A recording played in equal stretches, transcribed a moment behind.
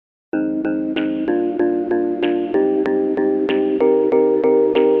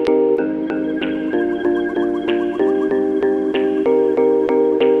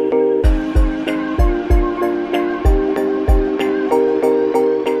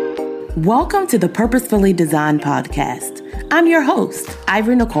Welcome to the Purposefully Designed podcast. I'm your host,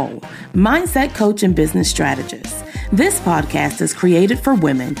 Ivory Nicole, mindset coach and business strategist. This podcast is created for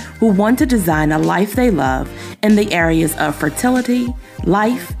women who want to design a life they love in the areas of fertility,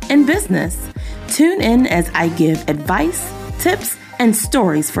 life, and business. Tune in as I give advice, tips, and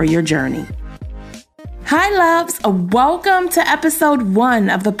stories for your journey. Hi, loves. Welcome to episode 1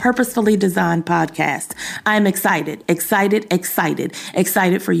 of the Purposefully Designed podcast. I'm excited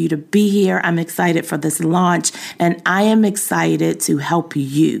for you to be here. I'm excited for this launch, and I am excited to help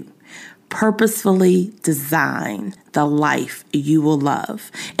you purposefully design the life you will love.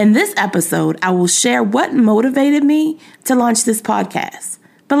 In this episode, I will share what motivated me to launch this podcast.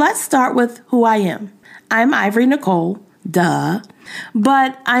 But let's start with who I am. I'm Ivory Nicole,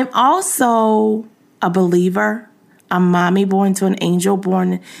 but I'm also a believer, a mommy born to an angel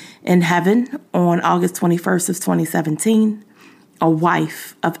born in heaven on August 21st of 2017, a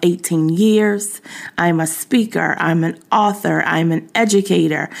wife of 18 years. I'm a speaker. I'm an author. I'm an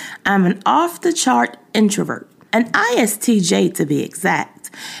educator. I'm an off-the-chart introvert, an ISTJ to be exact.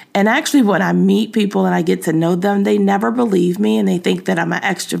 And actually, when I meet people and I get to know them, they never believe me and they think that I'm an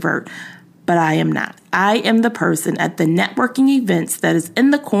extrovert. But I am not. I am the person at the networking events that is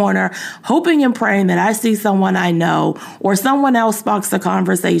in the corner, hoping and praying that I see someone I know or someone else sparks the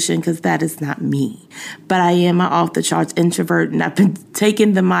conversation, because that is not me. But I am an off-the-charts introvert, and I've been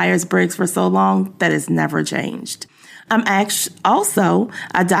taking the Myers-Briggs for so long that has never changed. I'm also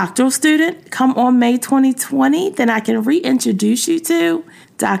a doctoral student. Come on May 2020, then I can reintroduce you to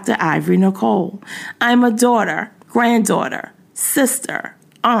Dr. Ivory Nicole. I'm a daughter, granddaughter, sister,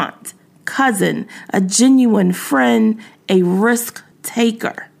 aunt, cousin, a genuine friend, a risk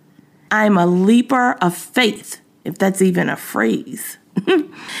taker. I'm a leaper of faith, if that's even a phrase.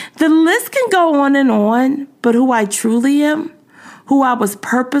 The list can go on, but who I truly am, who I was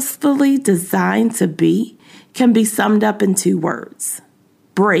purposefully designed to be, can be summed up in 2 words: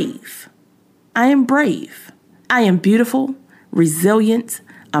 brave. I am brave. I am beautiful, resilient,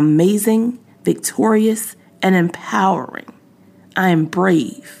 amazing, victorious, and empowering. I am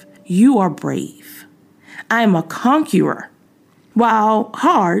brave. You are brave. I am a conqueror. While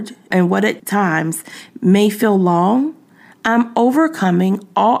hard and what at times may feel long, I'm overcoming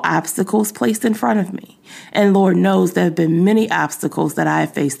all obstacles placed in front of me. And Lord knows there have been many obstacles that I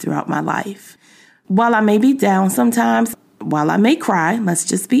have faced throughout my life. While I may be down sometimes, while I may cry, let's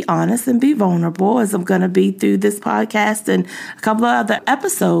just be honest and be vulnerable, as I'm going to be through this podcast and a couple of other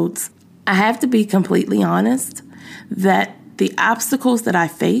episodes, I have to be completely honest that the obstacles that I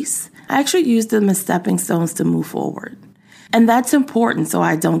face, I actually use them as stepping stones to move forward. And that's important so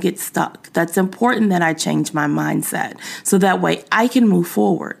I don't get stuck. That's important that I change my mindset so that way I can move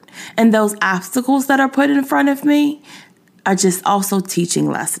forward. And those obstacles that are put in front of me are just also teaching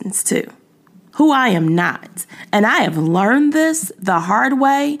lessons too. Who I am not. And I have learned this the hard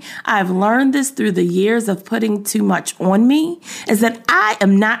way. I've learned this through the years of putting too much on me, is that I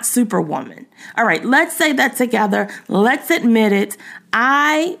am not Superwoman. All right, let's say that together. Let's admit it.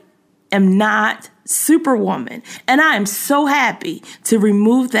 I am not Superwoman. And I am so happy to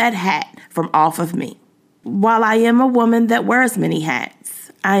remove that hat from off of me. While I am a woman that wears many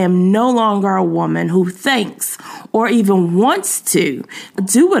hats, I am no longer a woman who thinks or even wants to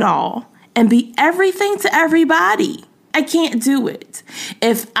do it all and be everything to everybody. I can't do it.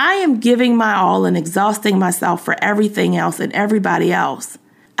 If I am giving my all and exhausting myself for everything else and everybody else,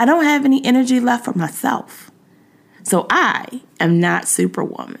 I don't have any energy left for myself. So I am not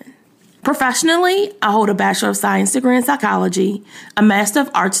Superwoman. Professionally, I hold a Bachelor of Science degree in psychology, a Master of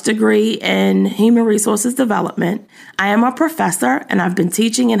Arts degree in human resources development. I am a professor, and I've been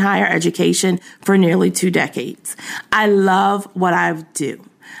teaching in higher education for nearly 2 decades. I love what I do.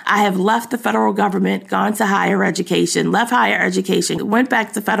 I have left the federal government, gone to higher education, left higher education, went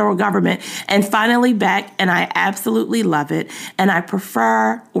back to federal government, and finally back, and I absolutely love it. And I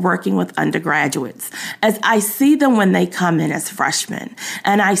prefer working with undergraduates, as I see them when they come in as freshmen,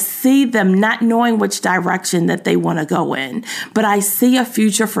 and I see them not knowing which direction that they want to go in, but I see a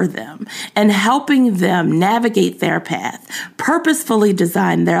future for them, and helping them navigate their path, purposefully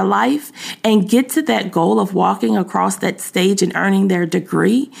design their life, and get to that goal of walking across that stage and earning their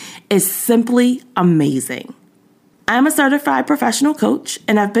degree is simply amazing. I'm a certified professional coach,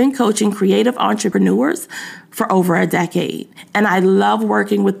 and I've been coaching creative entrepreneurs for over a decade. And I love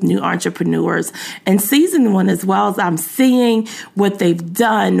working with new entrepreneurs and seasoned one, as well as I'm seeing what they've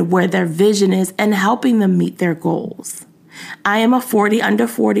done, where their vision is, and helping them meet their goals. I am a 40 under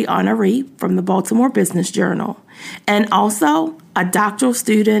 40 honoree from the Baltimore Business Journal, and also a doctoral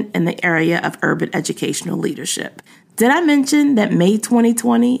student in the area of urban educational leadership. Did I mention that May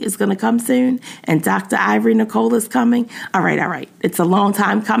 2020 is going to come soon and Dr. Ivory Nicole is coming? All right. It's a long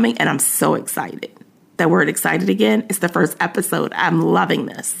time coming and I'm so excited. That word excited again, it's the first episode. I'm loving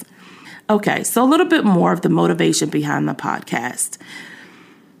this. Okay, so a little bit more of the motivation behind the podcast.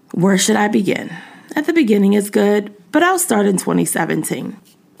 Where should I begin? At the beginning is good, but I'll start in 2017.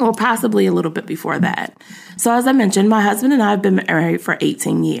 Or possibly a little bit before that. So as I mentioned, my husband and I have been married for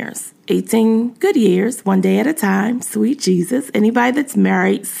 18 years. 18 good years, one day at a time. Sweet Jesus. Anybody that's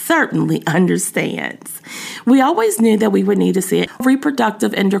married certainly understands. We always knew that we would need to see a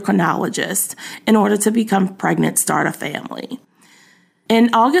reproductive endocrinologist in order to become pregnant, start a family. In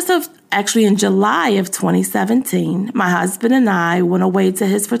July of 2017, my husband and I went away to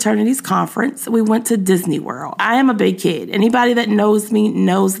his fraternity's conference. We went to Disney World. I am a big kid. Anybody that knows me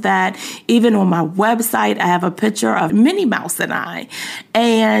knows that. Even on my website, I have a picture of Minnie Mouse and I.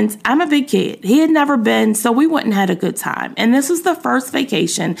 And I'm a big kid. He had never been, so we went and had a good time. And this was the first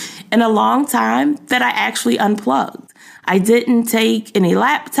vacation in a long time that I actually unplugged. I didn't take any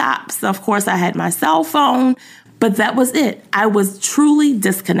laptops. Of course, I had my cell phone. But that was it. I was truly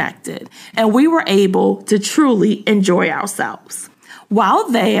disconnected, and we were able to truly enjoy ourselves.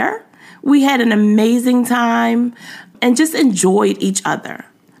 While there, we had an amazing time and just enjoyed each other.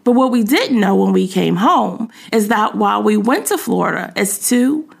 But what we didn't know when we came home is that while we went to Florida as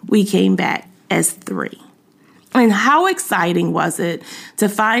 2, we came back as 3. And how exciting was it to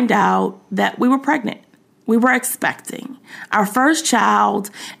find out that we were pregnant? We were expecting our first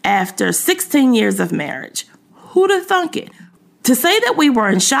child after 16 years of marriage. Who'd have thunk it? To say that we were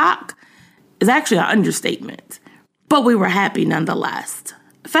in shock is actually an understatement, but we were happy nonetheless.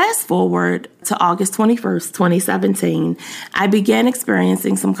 Fast forward to August 21st, 2017, I began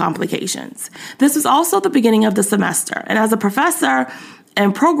experiencing some complications. This was also the beginning of the semester, and as a professor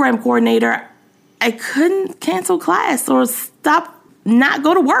and program coordinator, I couldn't cancel class or not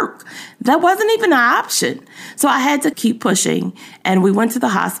go to work. That wasn't even an option. So I had to keep pushing, and we went to the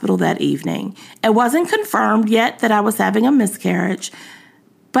hospital that evening. It wasn't confirmed yet that I was having a miscarriage,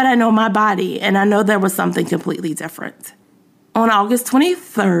 but I know my body, and I know there was something completely different. On August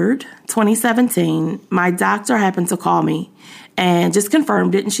 23rd, 2017, my doctor happened to call me and just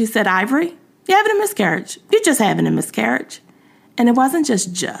confirmed it, and she said, Ivory, you're having a miscarriage. You're just having a miscarriage. And it wasn't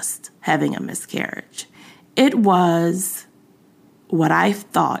just having a miscarriage. It was what I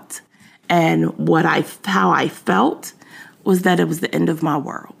thought and how I felt was that it was the end of my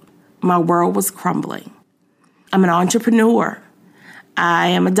world. My world was crumbling. I'm an entrepreneur. I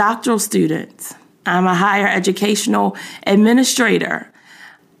am a doctoral student. I'm a higher educational administrator.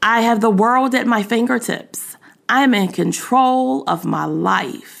 I have the world at my fingertips. I'm in control of my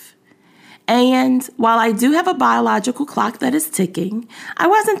life. And while I do have a biological clock that is ticking, I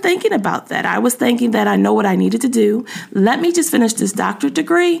wasn't thinking about that. I was thinking that I know what I needed to do. Let me just finish this doctorate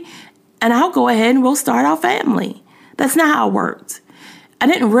degree and I'll go ahead and we'll start our family. That's not how it worked. I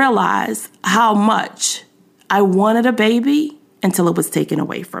didn't realize how much I wanted a baby until it was taken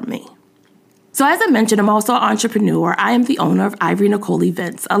away from me. So as I mentioned, I'm also an entrepreneur. I am the owner of Ivory Nicole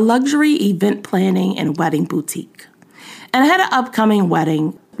Events, a luxury event planning and wedding boutique. And I had an upcoming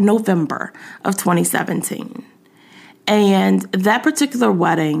wedding November of 2017. And that particular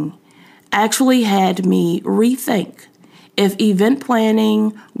wedding actually had me rethink if event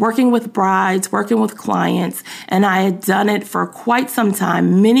planning, working with brides, working with clients, and I had done it for quite some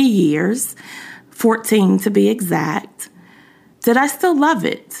time, many years, 14 to be exact, did I still love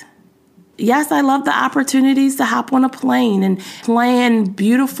it? Yes, I love the opportunities to hop on a plane and plan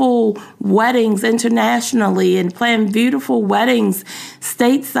beautiful weddings internationally and plan beautiful weddings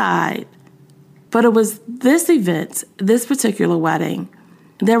stateside. But it was this event, this particular wedding,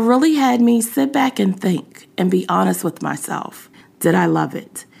 that really had me sit back and think and be honest with myself. Did I love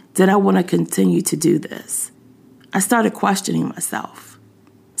it? Did I want to continue to do this? I started questioning myself.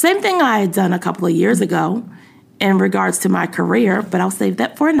 Same thing I had done a couple of years ago in regards to my career, but I'll save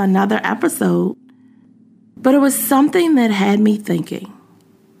that for another episode. But it was something that had me thinking,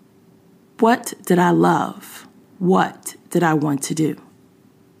 what did I love? What did I want to do?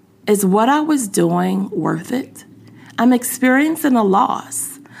 Is what I was doing worth it? I'm experiencing a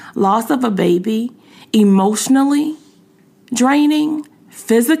loss of a baby, emotionally draining,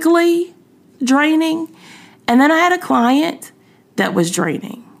 physically draining. And then I had a client that was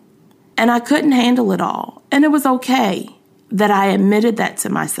draining. And I couldn't handle it all. And it was okay that I admitted that to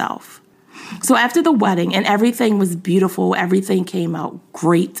myself. So after the wedding, and everything was beautiful, everything came out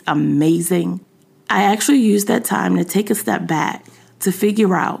great, amazing, I actually used that time to take a step back to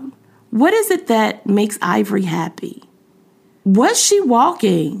figure out, what is it that makes Ivory happy? Was she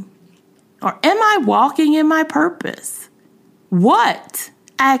walking Or am I walking in my purpose? What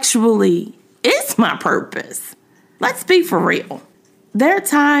actually is my purpose? Let's be for real. There are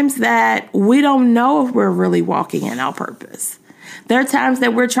times that we don't know if we're really walking in our purpose. There are times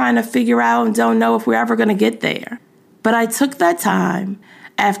that we're trying to figure out and don't know if we're ever going to get there. But I took that time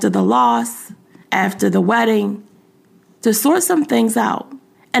after the loss, after the wedding, to sort some things out.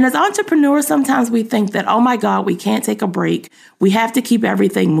 And as entrepreneurs, sometimes we think that, oh my God, we can't take a break. We have to keep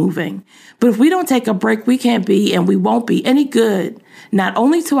everything moving. But if we don't take a break, we can't be and we won't be any good, not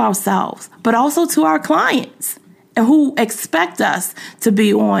only to ourselves, but also to our clients and who expect us to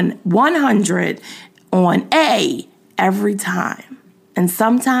be on 100, on A every time. And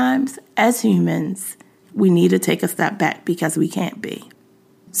sometimes as humans, we need to take a step back because we can't be.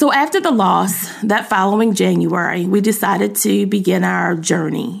 So after the loss, that following January, we decided to begin our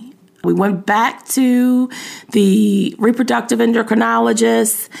journey. We went back to the reproductive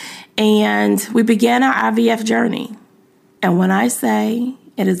endocrinologist and we began our IVF journey. And when I say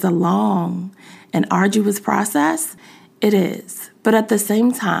it is a long and arduous process, it is. But at the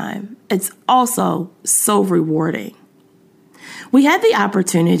same time, it's also so rewarding. We had the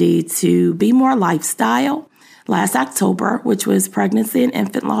opportunity to be more lifestyle last October, which was Pregnancy and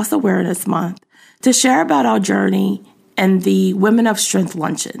Infant Loss Awareness Month, to share about our journey and the Women of Strength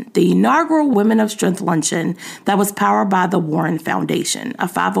Luncheon, the inaugural Women of Strength Luncheon that was powered by the Warren Foundation, a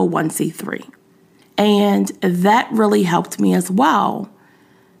 501c3. And that really helped me as well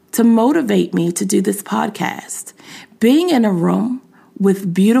to motivate me to do this podcast. Being in a room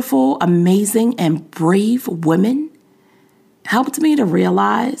with beautiful, amazing, and brave women helped me to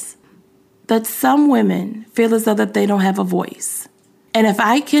realize that some women feel as though that they don't have a voice. And if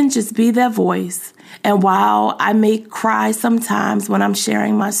I can just be their voice, and while I may cry sometimes when I'm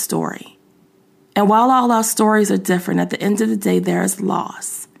sharing my story, and while all our stories are different, at the end of the day, there is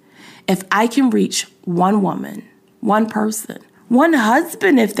loss. If I can reach one woman, one person, one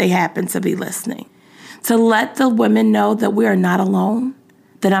husband, if they happen to be listening, to let the women know that we are not alone,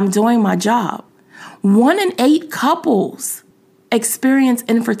 that I'm doing my job. 1 in 8 couples experience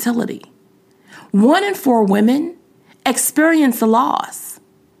infertility. 1 in 4 women experience the loss.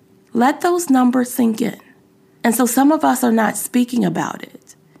 Let those numbers sink in. And so some of us are not speaking about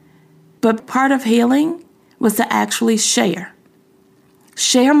it. But part of healing was to actually share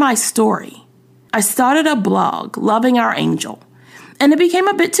my story. I started a blog, Loving Our Angel, and it became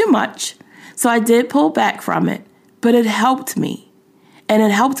a bit too much. So I did pull back from it, but it helped me. And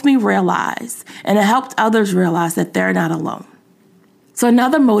it helped me realize, and it helped others realize that they're not alone. So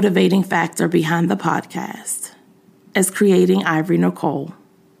another motivating factor behind the podcast is creating Ivory Nicole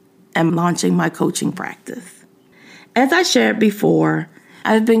and launching my coaching practice. As I shared before,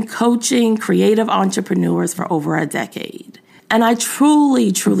 I've been coaching creative entrepreneurs for over a decade, and I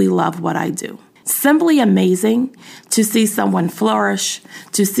truly, truly love what I do. Simply amazing to see someone flourish,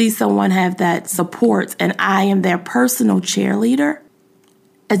 to see someone have that support, and I am their personal cheerleader.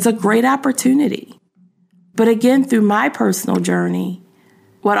 It's a great opportunity. But again, through my personal journey,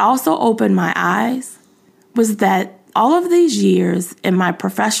 what also opened my eyes was that all of these years in my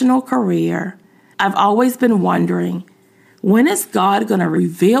professional career, I've always been wondering, when is God going to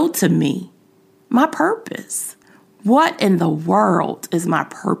reveal to me my purpose? What in the world is my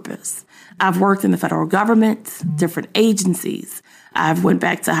purpose? I've worked in the federal government, different agencies. I've went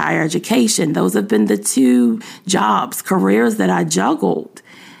back to higher education. Those have been the 2 jobs, careers that I juggled.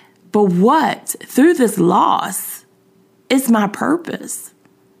 But what, through this loss, is my purpose?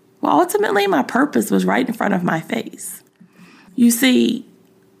 Well, ultimately, my purpose was right in front of my face. You see,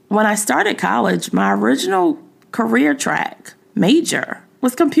 when I started college, my original career track major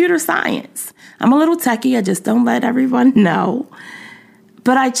was computer science. I'm a little techie. I just don't let everyone know.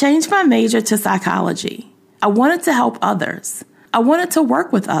 But I changed my major to psychology. I wanted to help others. I wanted to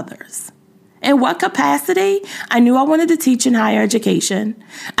work with others. In what capacity? I knew I wanted to teach in higher education.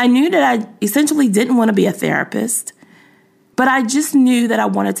 I knew that I essentially didn't want to be a therapist, but I just knew that I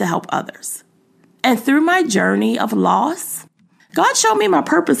wanted to help others. And through my journey of loss, God showed me my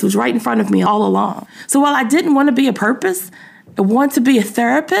purpose was right in front of me all along. So while I didn't want to be I wanted to be a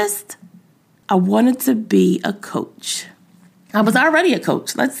therapist, I wanted to be a coach. I was already a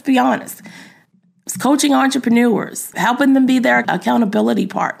coach, let's be honest. I was coaching entrepreneurs, helping them be their accountability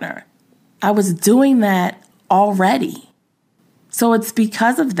partner. I was doing that already. So it's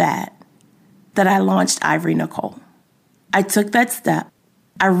because of that I launched Ivory Nicole. I took that step.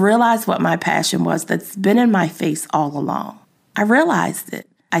 I realized what my passion was that's been in my face all along. I realized it.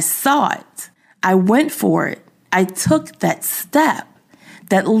 I saw it. I went for it. I took that step,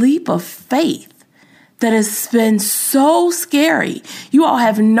 that leap of faith that has been so scary. You all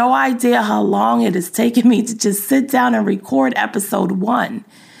have no idea how long it has taken me to just sit down and record episode 1.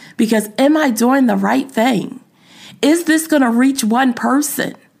 Because am I doing the right thing? Is this going to reach one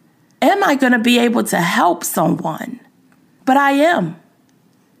person? Am I going to be able to help someone? But I am.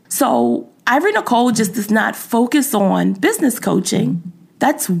 So Ivory Nicole just does not focus on business coaching.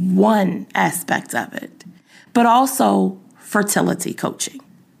 That's one aspect of it. But also fertility coaching,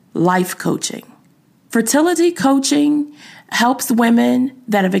 life coaching. Fertility coaching helps women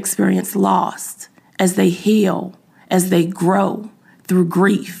that have experienced loss as they heal, as they grow through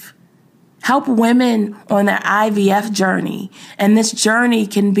grief. Help women on their IVF journey. And this journey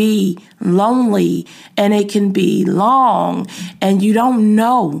can be lonely and it can be long and you don't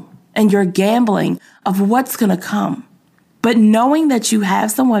know and you're gambling of what's going to come. But knowing that you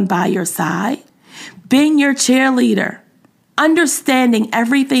have someone by your side, being your cheerleader, understanding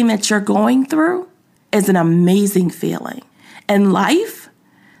everything that you're going through is an amazing feeling. In life,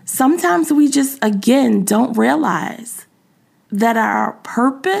 sometimes we just, again, don't realize that our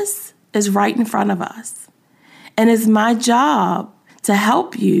purpose is right in front of us. And it's my job to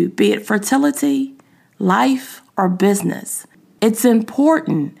help you, be it fertility, life, or business. It's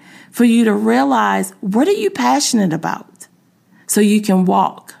important for you to realize, what are you passionate about so you can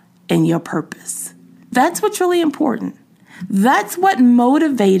walk in your purpose? That's what's really important. That's what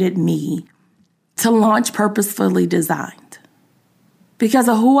motivated me to launch Purposefully Designed. Because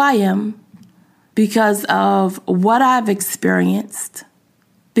of who I am, because of what I've experienced,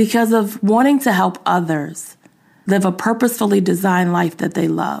 because of wanting to help others live a purposefully designed life that they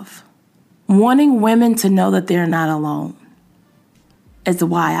love. Wanting women to know that they're not alone is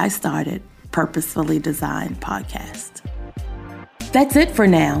why I started Purposefully Designed podcast. That's it for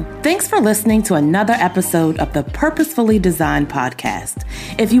now. Thanks for listening to another episode of the Purposefully Designed podcast.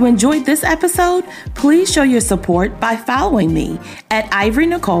 If you enjoyed this episode, please show your support by following me at Ivory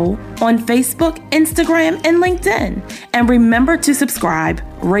Nicole on Facebook, Instagram, and LinkedIn. And remember to subscribe,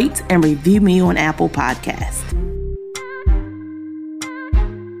 rate, and review me on Apple Podcasts.